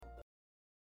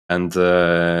And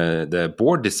the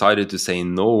board decided to say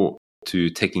no to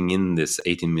taking in this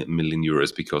 18 million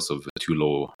euros because of too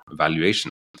low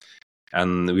valuation.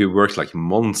 And we worked like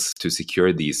months to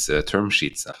secure these term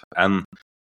sheets. And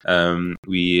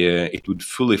it would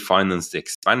fully finance the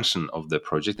expansion of the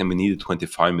project, and we needed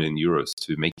 25 million euros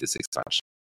to make this expansion.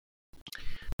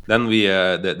 Then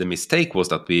the mistake was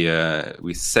that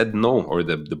we said no, or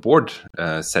the board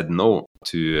said no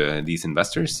to these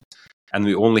investors, and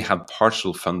we only had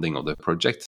partial funding of the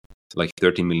project, like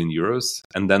 30 million euros.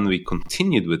 And then we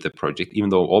continued with the project, even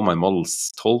though all my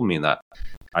models told me that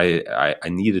I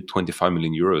needed 25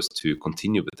 million euros to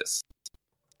continue with this.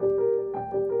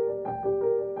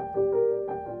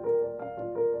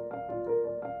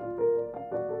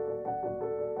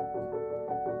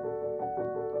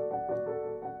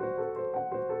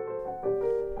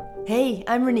 Hey,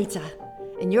 I'm Renita,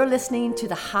 and you're listening to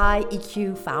The High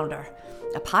EQ Founder,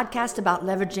 a podcast about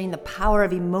leveraging the power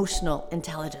of emotional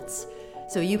intelligence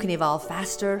so you can evolve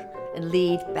faster and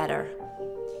lead better.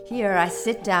 Here, I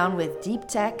sit down with deep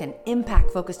tech and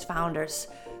impact-focused founders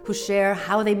who share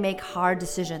how they make hard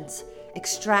decisions,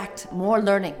 extract more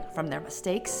learning from their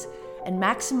mistakes, and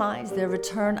maximize their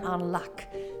return on luck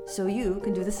so you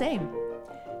can do the same.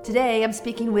 Today, I'm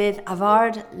speaking with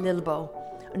Avard Lilbo,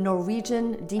 a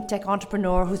Norwegian deep tech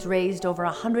entrepreneur who's raised over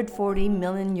 140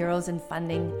 million euros in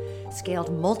funding, scaled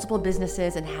multiple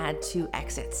businesses, and had 2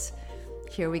 exits.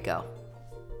 Here we go.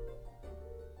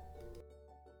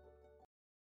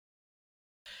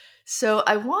 So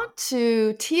I want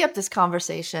to tee up this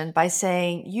conversation by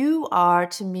saying you are,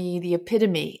 to me, the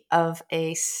epitome of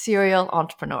a serial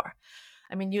entrepreneur.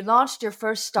 I mean, you launched your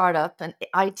first startup, an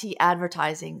IT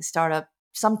advertising startup,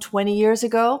 some 20 years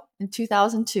ago in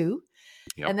 2002.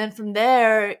 Yep. And then from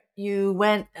there, you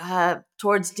went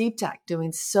towards deep tech,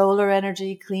 doing solar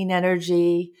energy, clean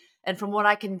energy. And from what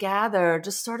I can gather,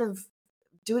 just sort of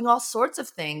doing all sorts of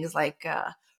things like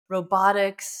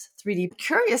robotics, 3D.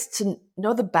 Curious to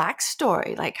know the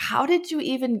backstory. Like, how did you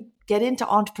even get into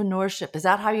entrepreneurship? Is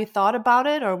that how you thought about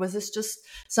it? Or was this just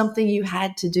something you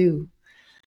had to do?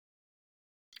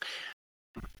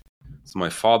 So my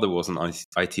father was an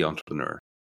IT entrepreneur.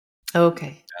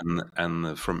 Okay.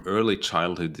 And from early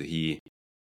childhood, he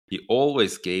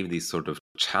always gave these sort of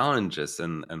challenges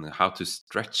and how to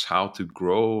stretch, how to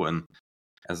grow. And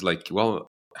it's like, well,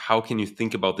 how can you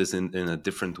think about this in a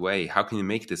different way? How can you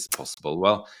make this possible?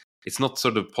 Well, it's not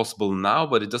sort of possible now,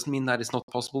 but it doesn't mean that it's not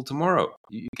possible tomorrow.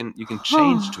 You can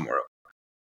change tomorrow.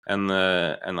 And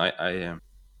I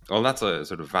well, that's a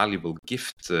sort of valuable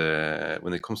gift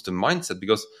when it comes to mindset,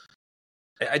 because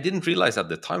I didn't realize at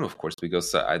the time, of course,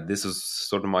 because this is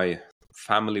sort of my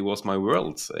family was my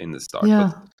world in the start.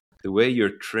 Yeah. But the way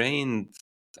you're trained,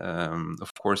 of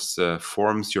course,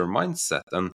 forms your mindset.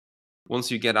 And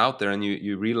once you get out there and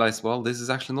you realize, well, this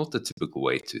is actually not the typical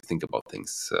way to think about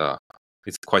things.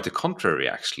 It's quite the contrary,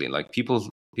 actually. Like people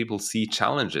see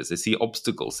challenges, they see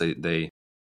obstacles, they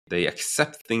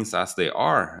accept things as they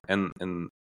are. And in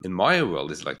my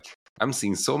world, it's like I'm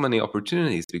seeing so many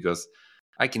opportunities because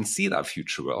I can see that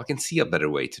future well. I can see a better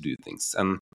way to do things.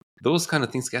 And those kind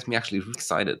of things get me actually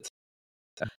excited.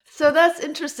 So that's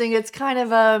interesting. It's kind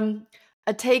of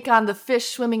a take on the fish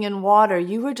swimming in water.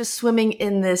 You were just swimming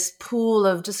in this pool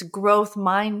of just growth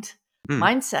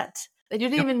mindset that you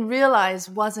didn't even realize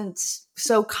wasn't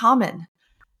so common.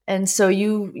 And so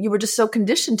you were just so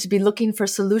conditioned to be looking for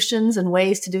solutions and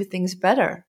ways to do things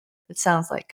better, it sounds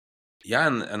like. Yeah,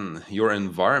 and your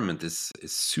environment is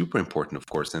super important, of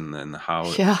course, in how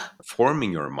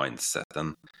forming your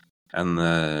mindset. And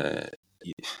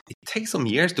it takes some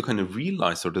years to kind of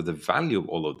realize sort of the value of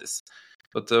all of this.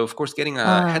 But of course, getting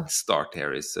a head start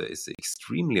here is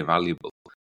extremely valuable.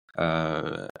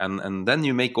 And then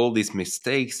you make all these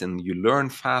mistakes and you learn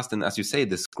fast. And as you say,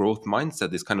 this growth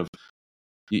mindset is kind of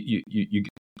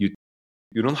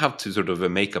you don't have to sort of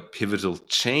make a pivotal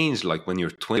change like when you're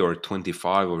 20 or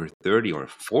 25 or 30 or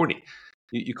 40.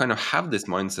 You kind of have this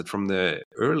mindset from the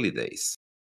early days.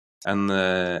 And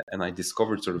I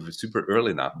discovered sort of super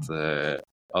early that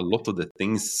a lot of the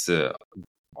things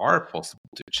are possible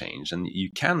to change, and you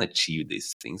can achieve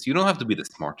these things. You don't have to be the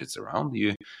smartest around.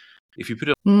 If you put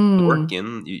a lot of work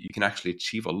in, you can actually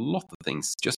achieve a lot of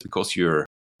things just because you're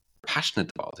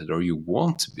passionate about it or you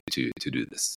want to do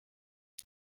this.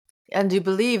 And you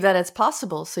believe that it's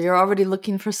possible, so you're already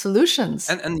looking for solutions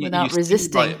and without you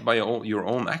resisting. By your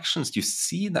own actions, you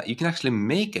see that you can actually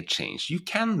make a change. You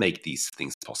can make these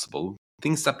things possible.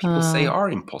 Things that people say are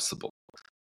impossible.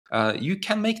 You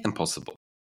can make them possible.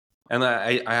 And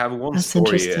I have one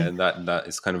story that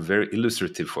is kind of very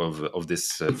illustrative of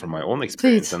this from my own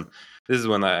experience. This is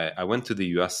when I went to the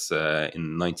US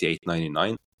in 98,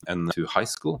 99 and to high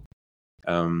school.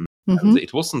 And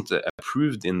it wasn't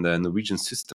approved in the Norwegian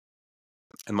system.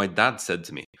 And my dad said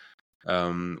to me,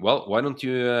 well, why don't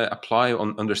you apply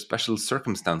under special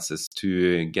circumstances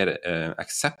to get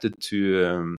accepted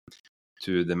to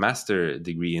the master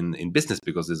degree in business,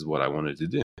 because this is what I wanted to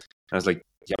do. And I was like,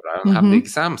 yeah, but I don't have the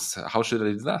exams. How should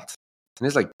I do that? And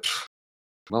he's like,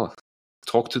 well,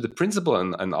 talk to the principal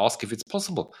and ask if it's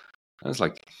possible. And I was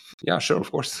like, yeah, sure,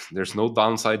 of course. There's no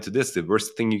downside to this. The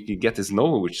worst thing you could get is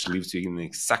no, which leaves you in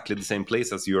exactly the same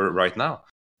place as you're right now.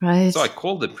 Right. So I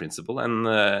called the principal,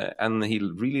 and he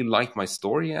really liked my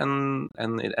story, and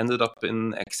it ended up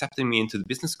in accepting me into the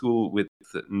business school with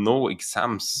no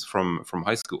exams from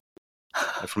high school,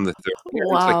 from the third year.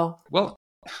 Wow. It's like, well,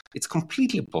 it's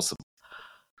completely possible.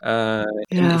 And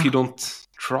if you don't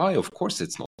try, of course,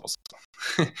 it's not possible.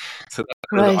 So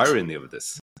that's the irony of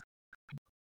this.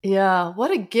 Yeah,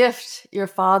 what a gift your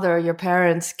father, your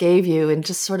parents gave you, and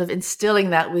just sort of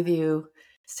instilling that with you,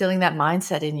 instilling that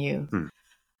mindset in you.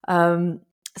 So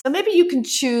maybe you can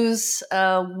choose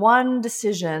one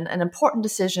decision, an important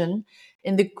decision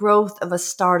in the growth of a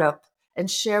startup, and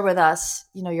share with us,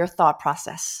 your thought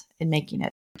process in making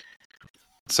it.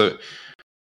 So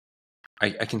I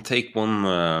can take one.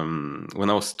 When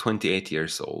I was 28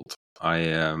 years old,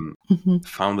 I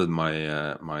founded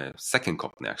my second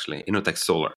company, actually, Innotech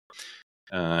Solar.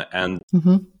 And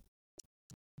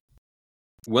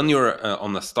when you're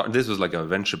on the start, this was like a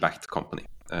venture-backed company.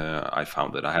 I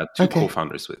founded. I had two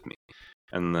co-founders with me,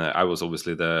 and I was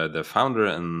obviously the founder.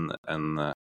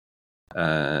 And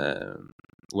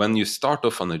when you start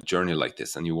off on a journey like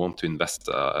this, and you want to invest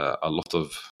a lot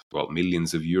of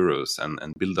millions of euros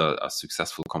and build a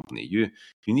successful company, you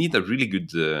need a really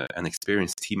good and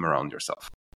experienced team around yourself.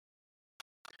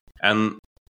 And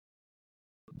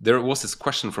there was this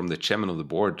question from the chairman of the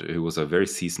board, who was a very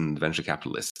seasoned venture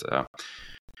capitalist.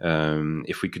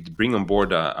 If we could bring on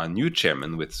board a new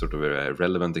chairman with sort of a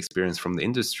relevant experience from the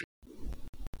industry.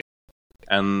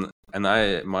 And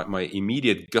my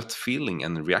immediate gut feeling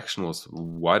and reaction was,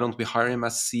 why don't we hire him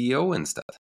as CEO instead?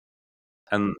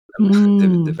 And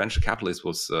the venture capitalist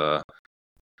was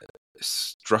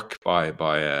struck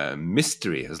by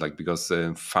mystery. It's like, because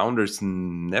founders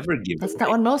never give That's away. not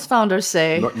what most founders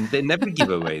say. They never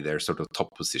give away their sort of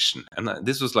top position. And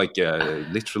this was like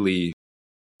literally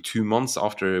 2 months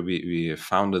after we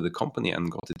founded the company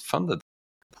and got it funded.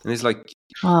 And it's like,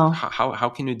 wow, how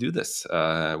can you do this?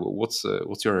 What's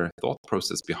your thought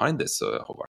process behind this,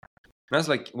 Håvard? And I was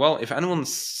like, well, if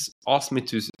anyone's asked me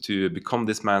to become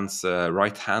this man's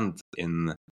right hand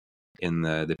in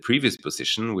the previous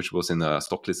position, which was in a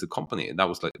stock listed company,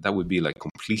 that would be like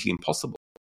completely impossible.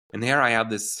 And here I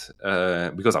had this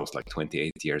because I was like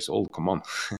 28 years old. Come on.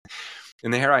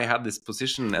 And here I had this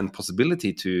position and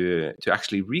possibility to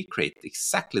actually recreate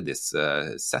exactly this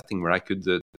setting where I could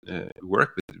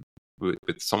work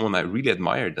with someone I really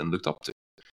admired and looked up to,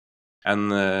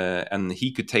 and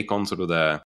he could take on sort of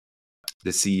the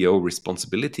CEO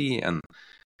responsibility, and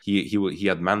he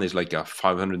had managed like a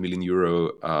 500 million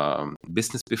euro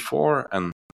business before,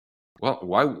 and well,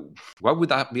 why would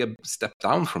that be a step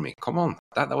down for me? Come on,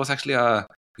 that was actually a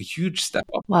huge step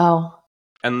up. Wow,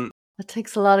 and that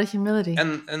takes a lot of humility.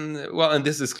 And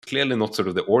this is clearly not sort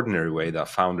of the ordinary way that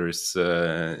founders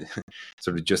sort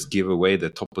of just give away the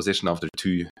top position after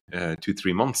 2-3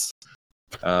 months.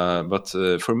 But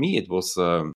for me, it was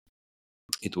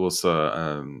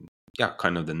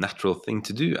kind of the natural thing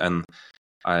to do. And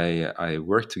I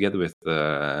worked together with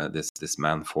this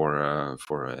man for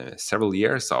several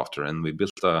years after, and we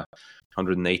built a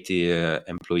 180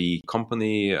 employee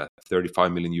company,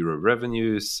 35 million euro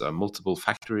revenues, multiple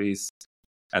factories,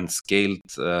 and scaled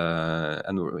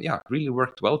really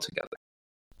worked well together.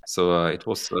 So it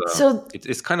was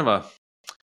it's kind of a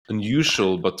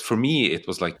unusual, but for me it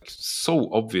was like so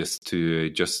obvious to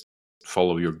just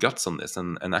follow your guts on this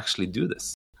and actually do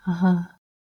this.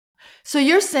 So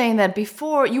you're saying that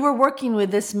before you were working with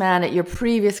this man at your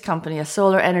previous company, a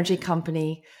solar energy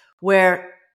company, where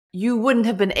you wouldn't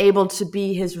have been able to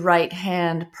be his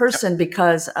right-hand person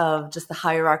because of just the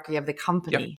hierarchy of the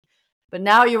company. Yep. But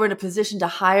now you were in a position to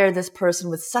hire this person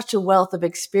with such a wealth of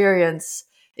experience,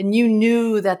 and you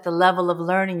knew that the level of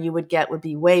learning you would get would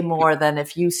be way more than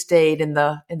if you stayed in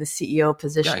the CEO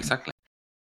position. Yeah, exactly.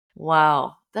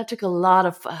 Wow. That took a lot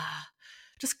of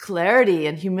just clarity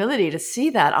and humility to see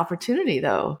that opportunity,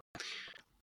 though.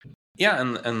 Yeah,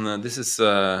 and this is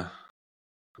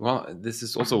this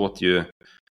is also what you,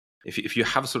 if you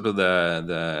have sort of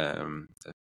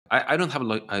I don't have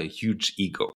like a huge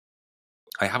ego.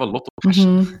 I have a lot of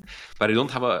passion, but I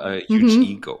don't have a huge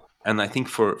ego. And I think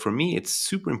for me, it's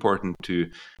super important to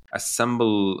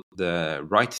assemble the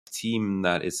right team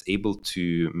that is able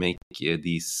to make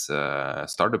these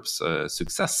startups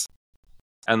success.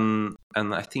 And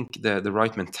I think the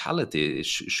right mentality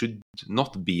should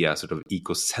not be a sort of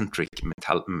ecocentric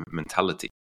mentality.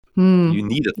 You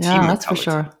need a team mentality. That's for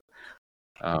sure.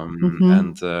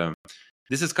 And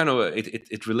this is kind of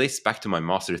it relates back to my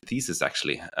master thesis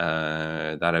actually,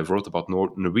 that I wrote about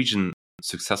Norwegian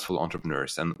successful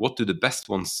entrepreneurs and what do the best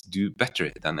ones do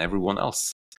better than everyone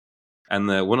else. And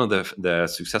one of the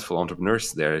successful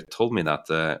entrepreneurs there told me that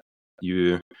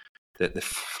the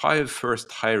 5 first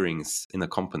hirings in a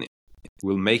company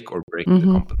will make or break the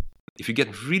company. If you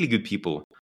get really good people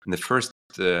in the first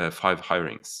 5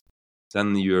 hirings,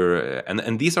 then you're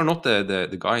and these are not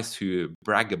the guys who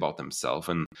brag about themselves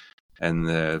and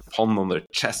pound on their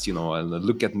chest, you know, and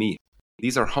look at me.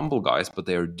 These are humble guys, but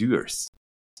they are doers.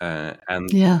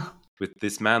 And with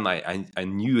this man, I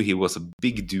knew he was a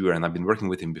big doer, and I've been working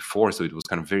with him before, so it was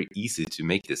kind of very easy to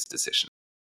make this decision.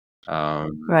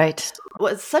 Right.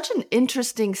 Well, it's such an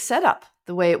interesting setup,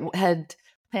 the way it had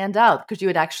panned out, because you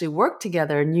had actually worked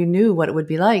together and you knew what it would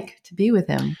be like to be with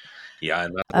him. Yeah,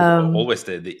 and that's always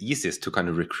the easiest to kind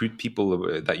of recruit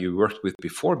people that you worked with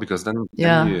before, because then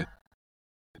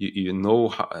you know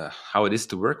how it is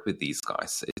to work with these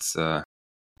guys.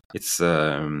 It's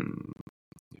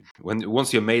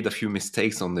once you made a few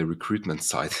mistakes on the recruitment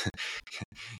side,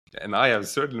 and I have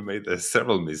certainly made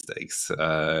several mistakes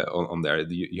on there.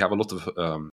 You have a lot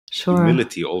of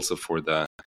humility also for the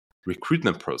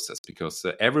recruitment process, because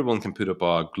everyone can put up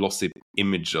a glossy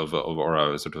image of or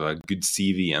a sort of a good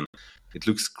CV, and it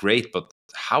looks great. But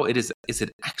how is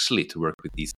it actually to work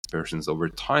with these persons over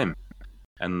time?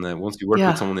 And once you work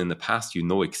with someone in the past, you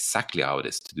know exactly how it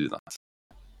is to do that.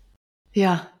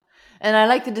 Yeah. And I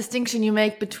like the distinction you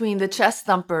make between the chest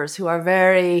thumpers, who are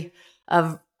very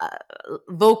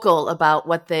vocal about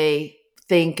what they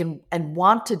think and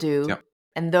want to do,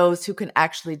 and those who can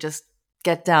actually just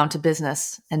get down to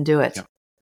business and do it.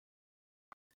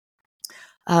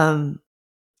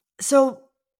 So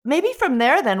maybe from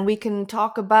there, then we can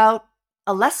talk about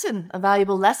a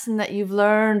valuable lesson that you've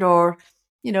learned, or,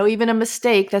 you know, even a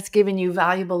mistake that's given you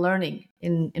valuable learning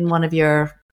in one of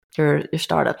your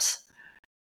startups.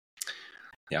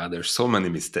 Yeah, there's so many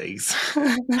mistakes.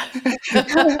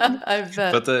 I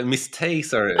bet. But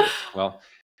mistakes are, well,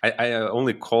 I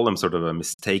only call them sort of a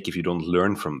mistake if you don't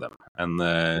learn from them. And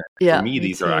for me,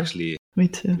 these are actually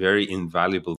very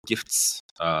invaluable gifts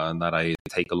that I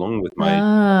take along with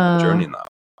my journey now.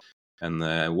 And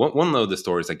one of the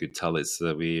stories I could tell is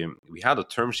we had a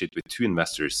term sheet with 2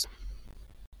 investors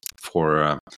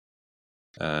for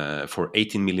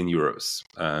 18 million euros,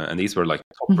 and these were like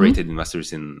top-rated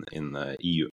investors in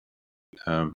EU.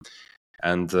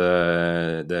 And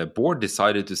the board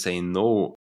decided to say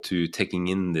no to taking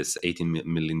in this 18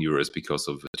 million euros because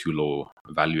of too low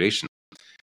valuation.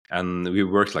 And we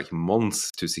worked like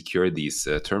months to secure these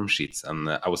term sheets, and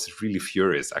I was really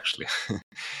furious actually,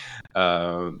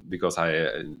 because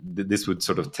this would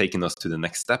sort of taken us to the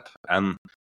next step, and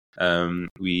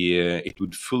it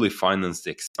would fully finance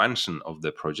the expansion of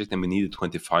the project, and we needed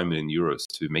 25 million euros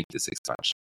to make this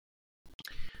expansion.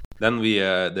 Then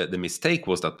the mistake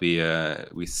was that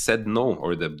we said no,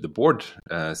 or the board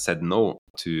said no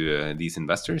to these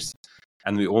investors,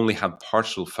 and we only had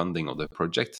partial funding of the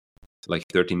project, like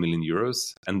 30 million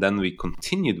euros. And then we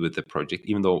continued with the project,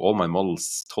 even though all my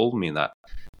models told me that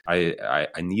I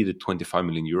needed 25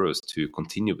 million euros to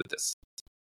continue with this.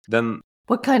 Then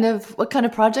what kind of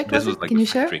project was it? This was like a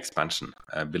factory expansion,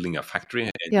 building a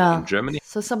factory in Germany.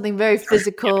 So something very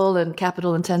physical and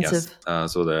capital intensive.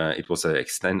 Yes. So it was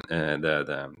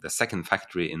the second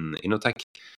factory in Innotech.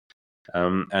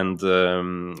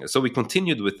 So we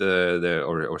continued with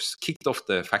or kicked off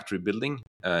the factory building,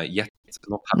 yet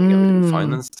not having everything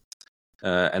financed.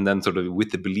 And then sort of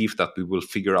with the belief that we will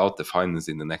figure out the finance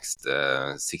in the next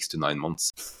 6 to 9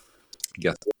 months.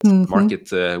 Guess what?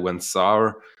 Market went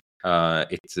sour.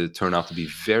 It turned out to be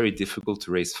very difficult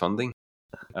to raise funding.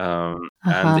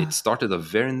 And it started a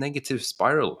very negative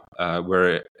spiral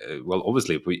where, well,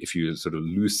 obviously, if you sort of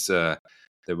lose the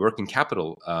working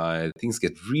capital, things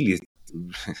get really,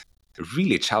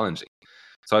 really challenging.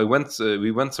 So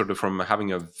we went sort of from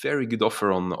having a very good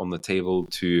offer on the table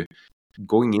to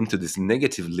going into this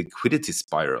negative liquidity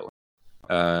spiral,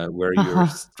 where you're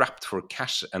strapped for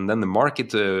cash, and then the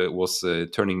market was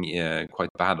turning quite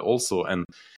bad also, and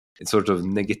it's sort of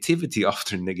negativity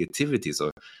after negativity. So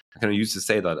I kind of used to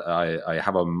say that I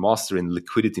have a master in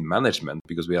liquidity management,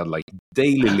 because we had like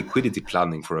daily liquidity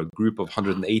planning for a group of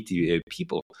 180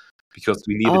 people. because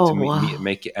we needed Oh, to wow.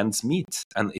 make ends meet,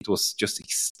 and it was just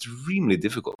extremely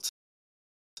difficult.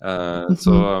 Mhm.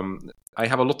 So I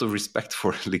have a lot of respect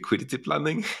for liquidity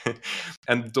planning,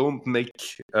 and don't make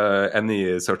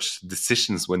any such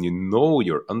decisions when you know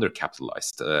you're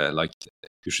undercapitalized. Like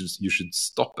you should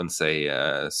stop and say,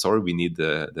 sorry, we need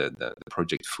the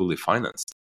project fully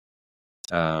financed.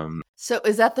 So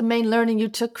is that the main learning you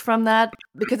took from that?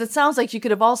 Because it sounds like you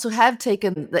could have also have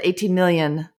taken the 18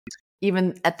 million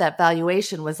even at that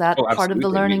valuation. Was that Oh, part of the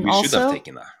absolutely. learning We should have also?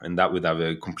 taken that, and that would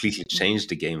have completely changed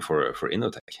the game for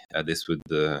Innotech. This would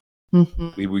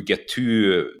Mhm. we would get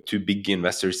two big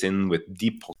investors in with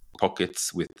deep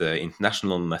pockets, with the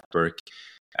international network,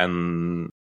 and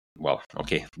well,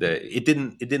 okay, it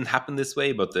didn't happen this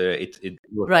way, but it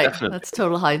was Right. definitely That's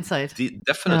total hindsight.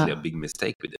 definitely a Yeah. big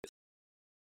mistake we did.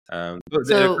 But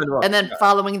So, kind of and then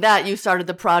following that, you started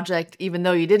the project even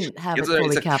though you didn't have it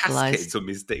fully it's a cascade capitalized. of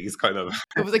mistakes, kind of.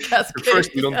 It was a First,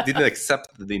 cascade. we didn't Yeah. accept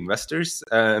the investors,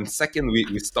 and second,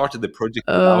 we started the project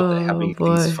without Oh having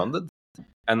things boy. funded,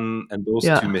 and those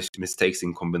two Yeah. mistakes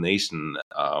in combination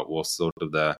was sort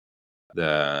of the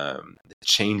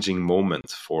changing moment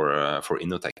for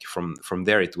Innotech. From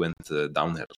there, it went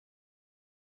downhill.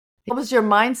 What was your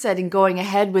mindset in going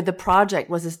ahead with the project?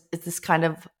 Is this kind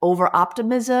of over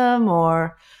optimism,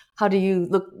 or how do you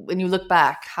look when you look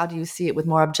back? How do you see it with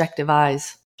more objective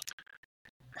eyes?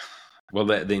 Well,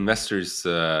 the investors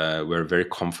were very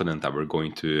confident that we're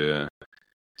going to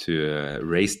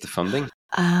raise the funding.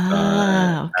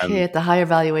 Okay, And at the higher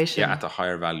valuation. yeah, at a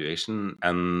higher valuation.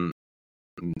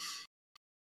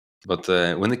 But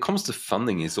when it comes to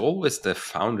funding, it's always the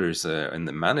founders and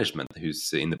the management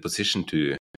who's in the position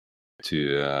to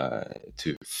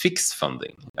fix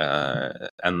funding.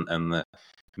 And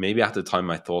maybe at the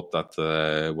time I thought that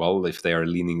well, if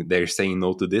they're saying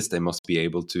no to this, they must be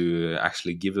able to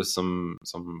actually give us some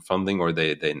funding, or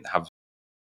they have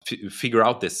figure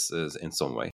out this in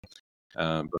some way.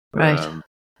 But Right.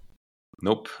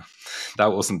 nope,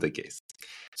 that wasn't the case.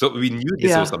 So we knew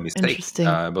this was Yeah. a mistake, Interesting.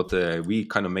 but we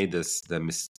kind of made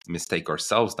mistake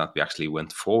ourselves, that we actually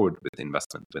went forward with the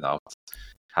investment without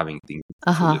having things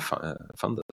fully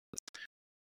funded.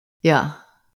 Yeah.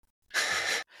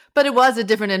 But it was a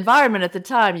different environment at the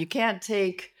time. You can't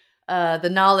take the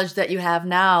knowledge that you have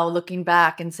now, looking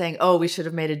back and saying, "Oh, we should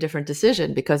have made a different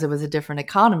decision," because it was a different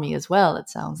economy as well. It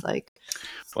sounds like.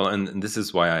 Well, and this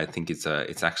is why I think it's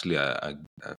actually a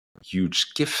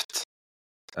huge gift,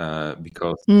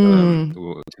 because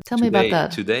Tell me about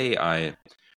that. today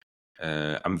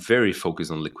I'm very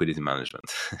focused on liquidity management,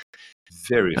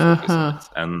 very focused on Uh-huh. it,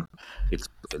 and it's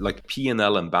like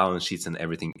P&L and balance sheets and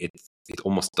everything. It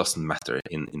almost doesn't matter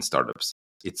in startups.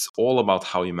 It's all about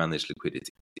how you manage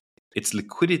liquidity. It's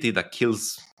liquidity that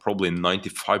kills probably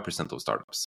 95% of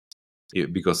startups,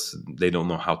 because they don't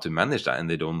know how to manage that, and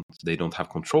they don't have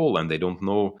control, and they don't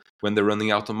know when they're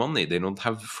running out of money. They don't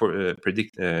have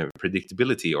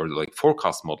predictability or like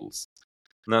forecast models.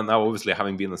 Now, obviously,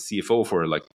 having been a CFO for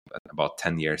like about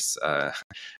 10 years,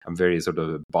 I'm very sort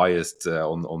of biased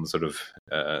on sort of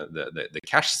the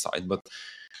cash side. But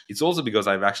it's also because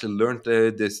I've actually learned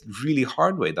this really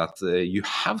hard way, that you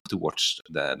have to watch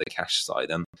the cash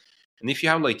side. And if you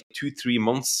have like 2-3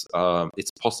 months,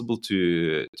 it's possible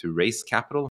to raise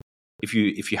capital. If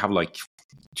you have like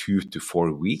 2 to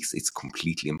 4 weeks, it's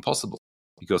completely impossible,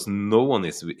 because no one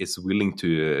is willing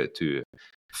to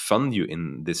fund you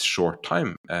in this short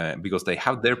time, because they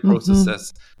have their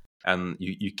processes, and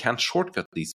you can't shortcut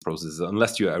these processes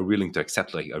unless you are willing to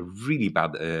accept like a really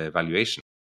bad valuation.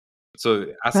 So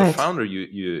as a Right. founder,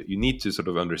 you need to sort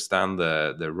of understand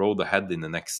the road ahead in the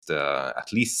next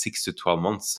at least 6 to 12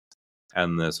 months,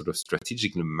 and sort of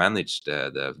strategically manage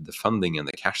the funding and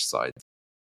the cash side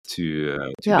to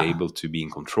be able to be in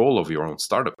control of your own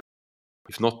startup.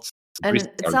 If not, And risks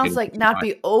it are sounds getting like too not high.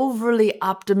 be overly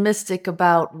optimistic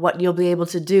about what you'll be able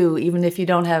to do, even if you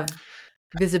don't have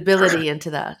visibility into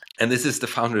that. And this is the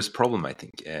founder's problem, I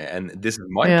think, and this is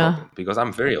my Yeah. problem, because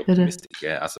I'm very It is. optimistic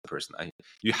as a person.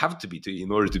 You have to be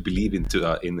in order to believe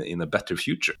in a better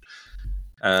future.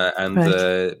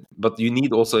 Right. But you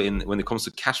need also, when it comes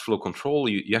to cash flow control,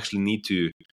 you actually need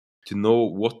to know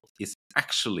what is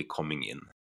actually coming in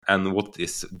and what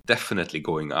is definitely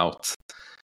going out.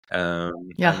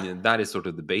 And that is sort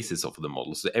of the basis of the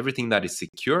model. So everything that is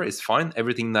secure is fine.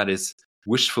 Everything that is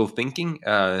wishful thinking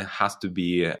has to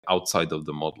be outside of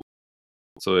the model.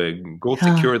 So go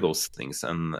secure those things,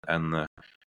 and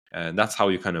that's how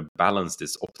you kind of balance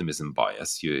this optimism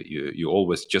bias. You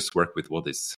always just work with what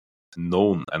is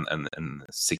known and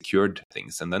secured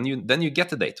things, and then you get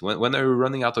the date. When are you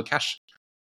running out of cash?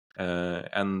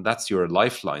 and that's your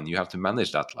lifeline. You have to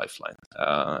manage that lifeline,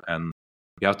 and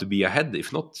you have to be ahead.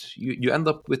 If not, you end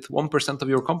up with 1% of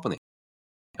your company,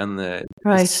 and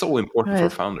it's so important for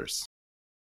founders.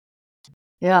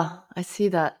 Yeah, I see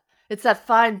that. It's that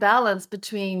fine balance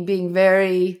between being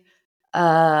very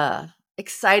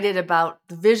excited about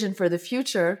the vision for the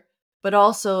future, but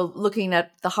also looking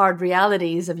at the hard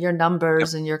realities of your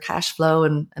numbers and your cash flow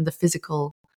and the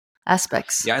physical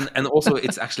aspects. Yeah, and also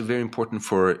it's actually very important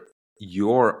for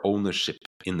your ownership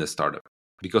in the startup,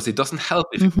 because it doesn't help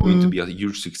if it's going to be a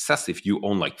huge success if you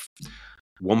own like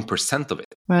 1% of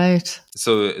it. Right.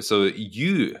 So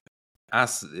you,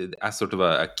 as sort of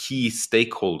a key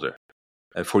stakeholder,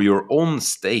 for your own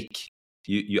stake,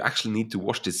 you actually need to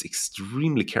watch this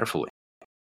extremely carefully,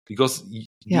 because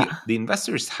the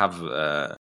investors have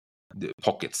the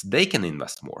pockets. They can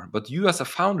invest more, but you as a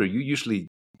founder, you usually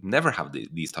never have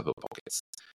these type of pockets.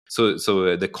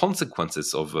 So the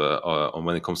consequences of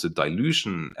when it comes to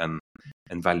dilution and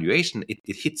valuation, it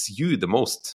hits you the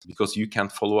most, because you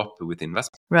can't follow up with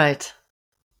investment. Right.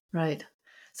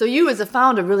 So you as a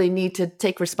founder really need to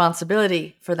take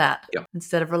responsibility for that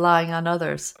instead of relying on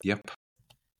others. Yep.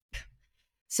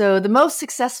 So the most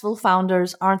successful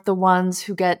founders aren't the ones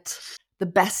who get the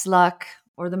best luck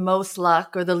or the most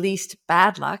luck or the least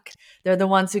bad luck. They're the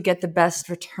ones who get the best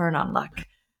return on luck.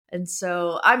 And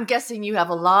so I'm guessing you have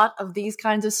a lot of these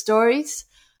kinds of stories,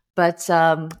 but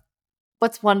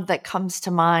what's one that comes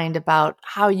to mind about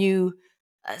how you,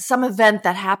 some event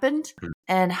that happened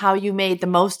and how you made the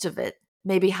most of it?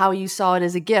 Maybe how you saw it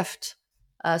as a gift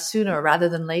sooner rather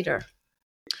than later.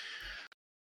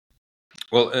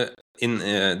 Well,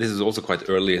 this is also quite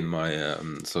early in my.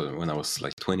 So when I was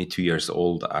like 22 years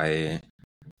old, I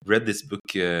read this book,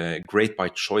 "Great by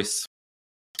Choice"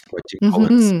 by Jim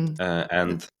Collins,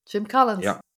 and Jim Collins.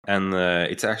 Yeah, and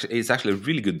it's actually a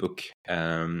really good book.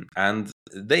 And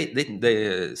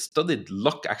they studied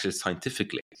luck actually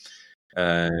scientifically.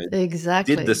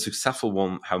 Exactly. Did the successful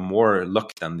one have more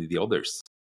luck than the others?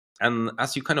 And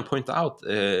as you kind of point out,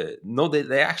 no,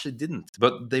 they actually didn't.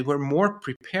 But they were more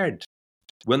prepared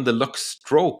when the luck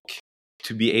struck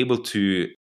to be able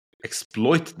to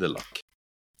exploit the luck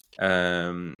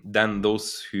than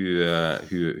those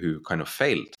who kind of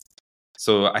failed.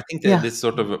 So I think that this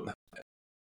sort of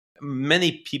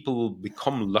many people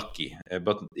become lucky,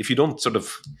 but if you don't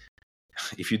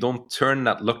turn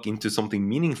that luck into something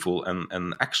meaningful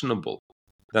and actionable,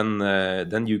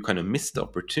 then you kind of miss the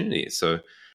opportunity. So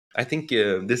I think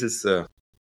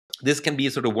this can be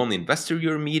sort of one investor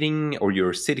you're meeting, or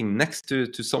you're sitting next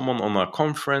to someone on a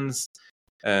conference,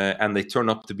 and they turn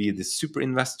up to be this super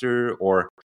investor, or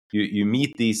you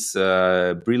meet these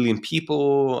brilliant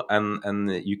people,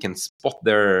 and you can spot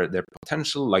their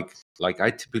potential, like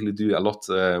I typically do a lot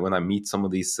when I meet some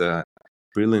of these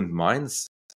brilliant minds,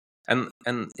 and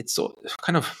it's so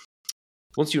kind of,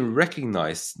 once you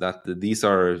recognize that these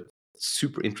are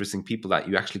super interesting people that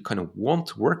you actually kind of want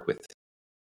to work with,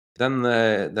 then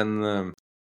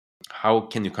how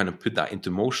can you kind of put that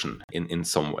into motion in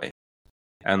some way?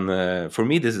 And for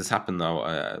me, this has happened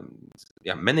now,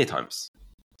 many times.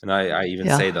 And I even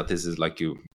say that this is like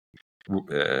you,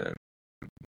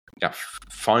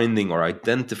 finding or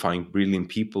identifying brilliant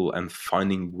people and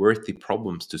finding worthy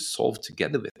problems to solve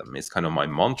together with them is kind of my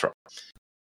mantra.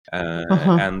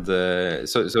 And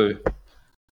so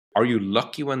are you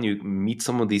lucky when you meet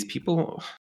some of these people?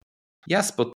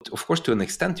 Yes, but of course, to an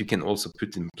extent, you can also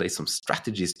put in place some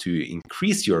strategies to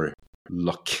increase your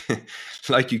luck.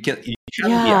 Like you can be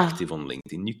active on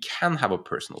LinkedIn. You can have a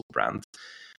personal brand.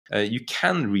 You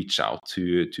can reach out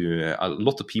to a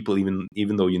lot of people,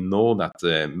 even though you know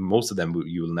that most of them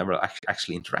you will never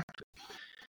actually interact with.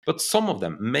 But some of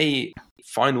them may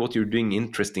find what you're doing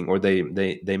interesting, or they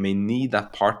may need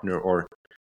that partner, or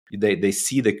they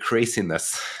see the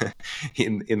craziness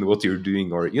in what you're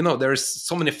doing, or there's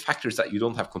so many factors that you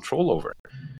don't have control over.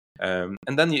 And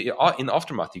then in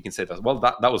aftermath, you can say that, well,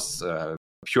 that was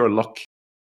pure luck.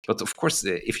 But of course,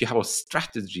 if you have a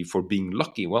strategy for being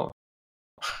lucky, well,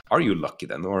 are you lucky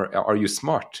then, or are you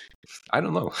smart? I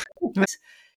don't know.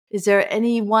 Is there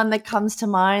any one that comes to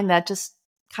mind that just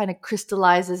kind of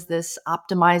crystallizes this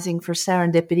optimizing for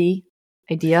serendipity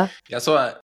idea? Yeah,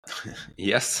 so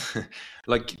yes,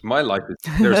 like my life,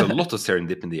 there's a lot of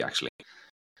serendipity actually.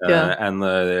 And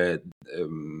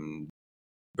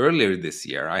earlier this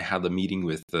year, I had a meeting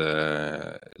with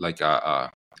like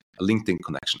a LinkedIn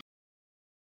connection.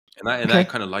 And I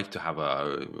kind of like to have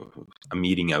a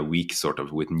meeting a week, sort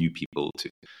of, with new people to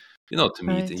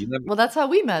meet. And well, that's how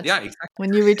we met. Yeah, exactly.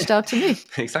 When you reached out to me.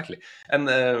 Exactly. And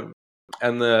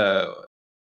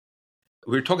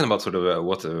we were talking about sort of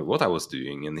what I was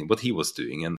doing and what he was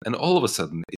doing, and all of a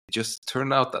sudden it just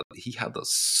turned out that he had a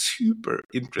super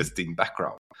interesting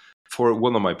background for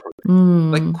one of my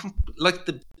projects, like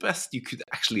the best you could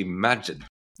actually imagine.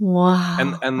 Wow.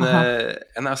 And I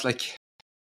was like,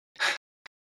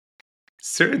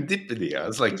 serendipity. I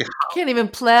was like, you can't even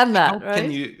plan that, right?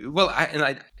 Can you? Well,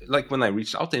 I like when I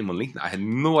reached out to him on LinkedIn, I had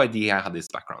no idea I had this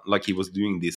background. Like he was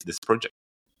doing this project,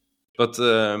 but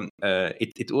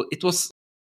it was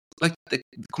like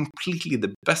completely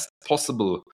the best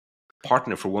possible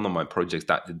partner for one of my projects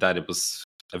that it was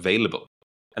available.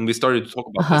 And we started to talk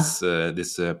about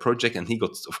this project, and he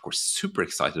got, of course, super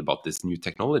excited about this new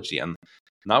technology. And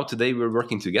now today we're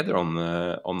working together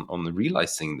on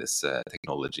realizing this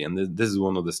technology. And this is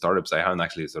one of the startups I haven't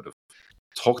actually sort of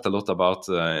talked a lot about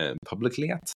publicly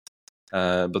yet.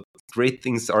 But great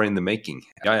things are in the making.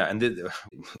 Yeah, and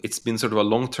it's been sort of a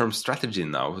long-term strategy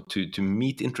now to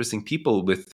meet interesting people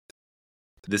with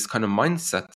this kind of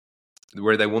mindset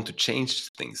where they want to change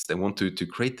things. They want to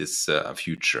create this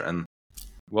future. And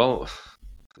well,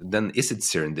 then is it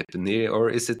serendipity, or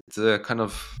is it kind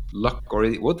of luck, or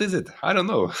what is it? I don't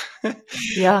know.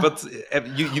 Yeah. But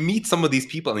you meet some of these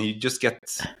people and you just get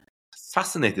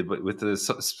fascinated with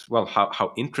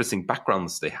how interesting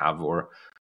backgrounds they have, or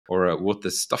what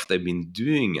the stuff they've been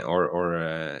doing,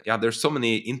 or there's so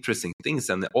many interesting things,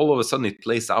 and all of a sudden it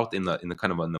plays out in a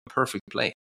kind of a perfect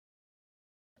play.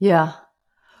 Yeah.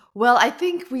 Well, I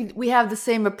think we have the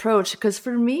same approach, because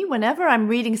for me, whenever I'm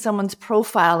reading someone's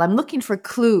profile, I'm looking for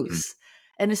clues.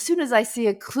 And as soon as I see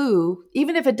a clue,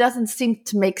 even if it doesn't seem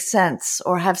to make sense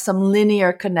or have some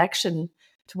linear connection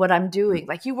to what I'm doing,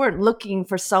 like you weren't looking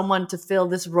for someone to fill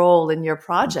this role in your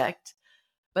project,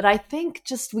 but I think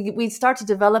just we start to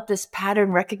develop this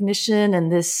pattern recognition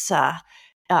and this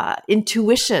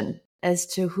intuition as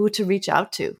to who to reach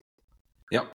out to.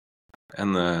 Yeah.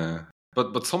 And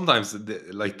but sometimes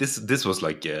like this was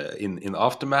like in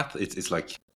aftermath, it's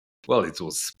like, well, it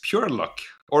was pure luck,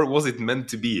 or was it meant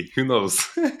to be? Who knows?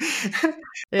 Yeah.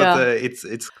 But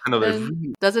it's kind of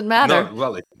doesn't matter.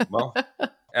 No, well,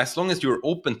 as long as you're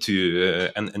open to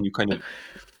and you kind of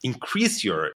increase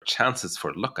your chances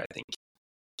for luck, I think.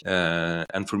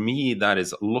 And for me, that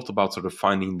is a lot about sort of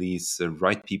finding these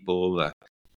right people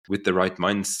with the right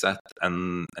mindset,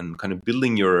 and kind of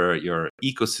building your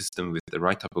ecosystem with the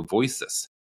right type of voices,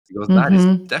 because that is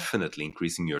definitely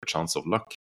increasing your chance of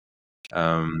luck.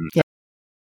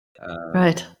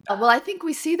 Right. Well, I think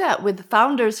we see that with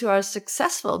founders who are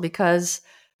successful, because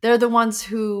they're the ones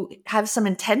who have some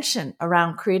intention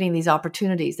around creating these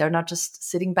opportunities. They're not just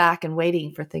sitting back and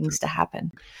waiting for things to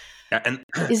happen. Yeah, and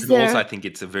also I think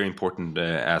it's a very important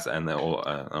as an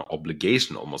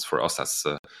obligation almost for us as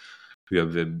who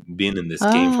have been in this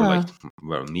game for like,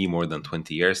 well, me more than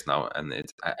 20 years now, and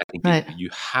I think you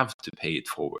have to pay it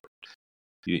forward.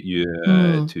 You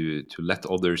to let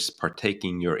others partake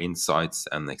in your insights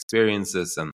and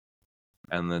experiences,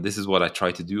 and this is what I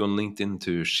try to do on LinkedIn,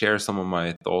 to share some of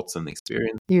my thoughts and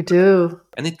experience. You do,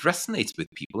 and it resonates with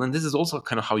people, and this is also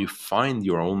kind of how you find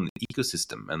your own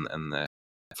ecosystem and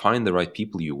find the right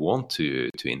people you want to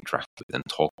interact with and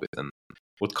talk with. And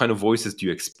what kind of voices do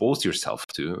you expose yourself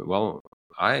to? Well,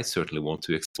 I certainly want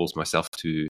to expose myself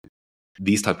to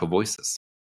these type of voices.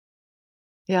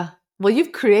 Yeah. Well,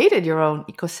 you've created your own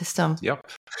ecosystem. Yep.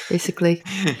 Basically.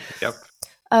 Yep.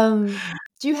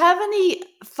 Do you have any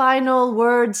final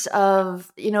words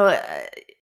of,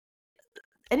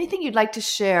 anything you'd like to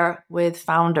share with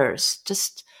founders,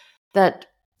 just that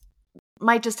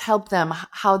might just help them,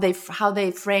 how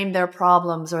they frame their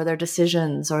problems or their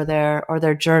decisions or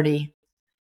their journey,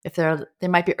 if they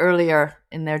might be earlier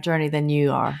in their journey than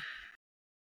you are?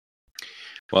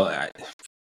 Well,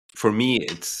 for me,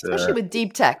 it's especially with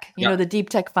deep tech. You know, the deep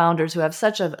tech founders who have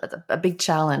such a big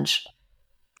challenge.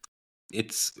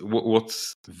 It's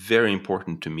what's very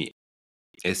important to me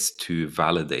is to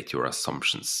validate your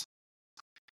assumptions.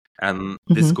 And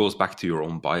this goes back to your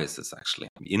own biases, actually.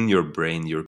 In your brain,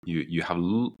 you have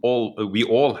we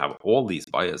all have all these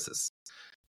biases.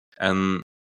 And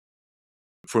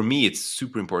for me, it's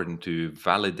super important to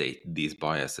validate these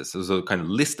biases. So kind of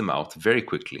list them out very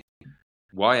quickly.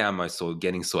 Why am I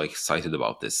getting so excited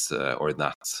about this or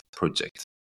that project?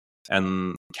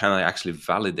 And can I actually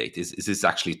validate, is this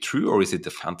actually true, or is it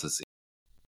a fantasy?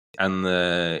 And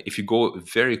if you go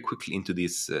very quickly into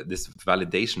this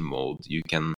validation mode, you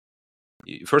can,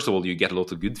 first of all, you get a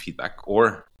lot of good feedback,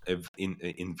 or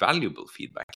invaluable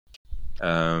feedback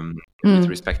with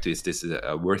respect to, is this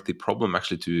a worthy problem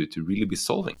actually to really be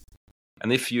solving?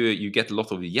 And if you get a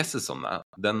lot of yeses on that,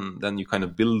 then you kind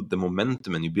of build the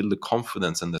momentum, and you build the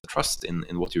confidence and the trust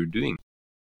in what you're doing.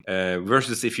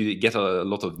 versus if you get a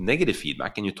lot of negative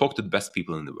feedback and you talk to the best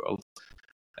people in the world,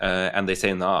 and they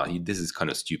say, nah, this is kind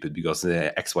of stupid because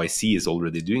XYZ is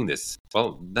already doing this.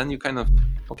 Well, then you kind of,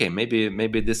 okay,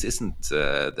 maybe this isn't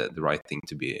the right thing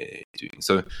to be doing.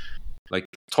 So like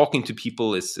talking to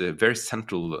people is very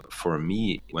central for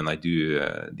me when I do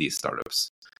these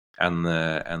startups.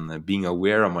 And being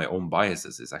aware of my own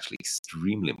biases is actually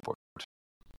extremely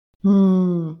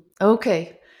important.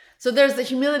 Okay. So there's the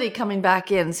humility coming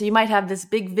back in. So you might have this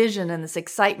big vision and this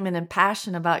excitement and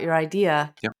passion about your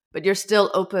idea, but you're still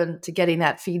open to getting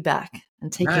that feedback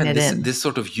and taking it in. This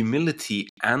sort of humility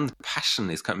and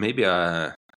passion is kind of maybe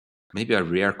a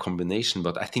rare combination,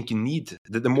 but I think you need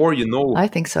the more you know. I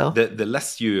think so. The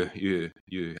less you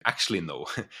actually know,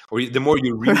 or the more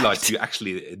you realize you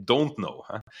actually don't know.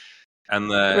 Huh?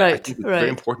 And I think it's very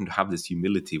important to have this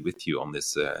humility with you on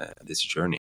this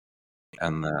journey.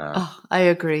 And I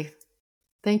agree.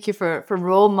 Thank you for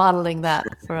role modeling that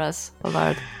for us,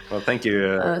 Håvard. Well, thank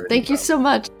you. Thank you so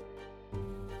much.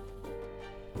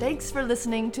 Thanks for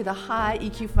listening to the High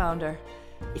EQ Founder.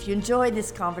 If you enjoyed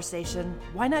this conversation,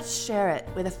 why not share it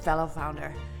with a fellow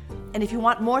founder? And if you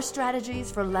want more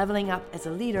strategies for leveling up as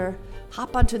a leader,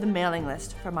 hop onto the mailing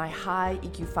list for my High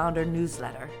EQ Founder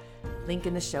newsletter. Link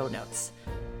in the show notes.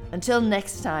 Until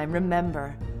next time,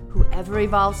 remember, whoever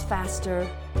evolves faster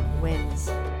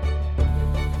wins.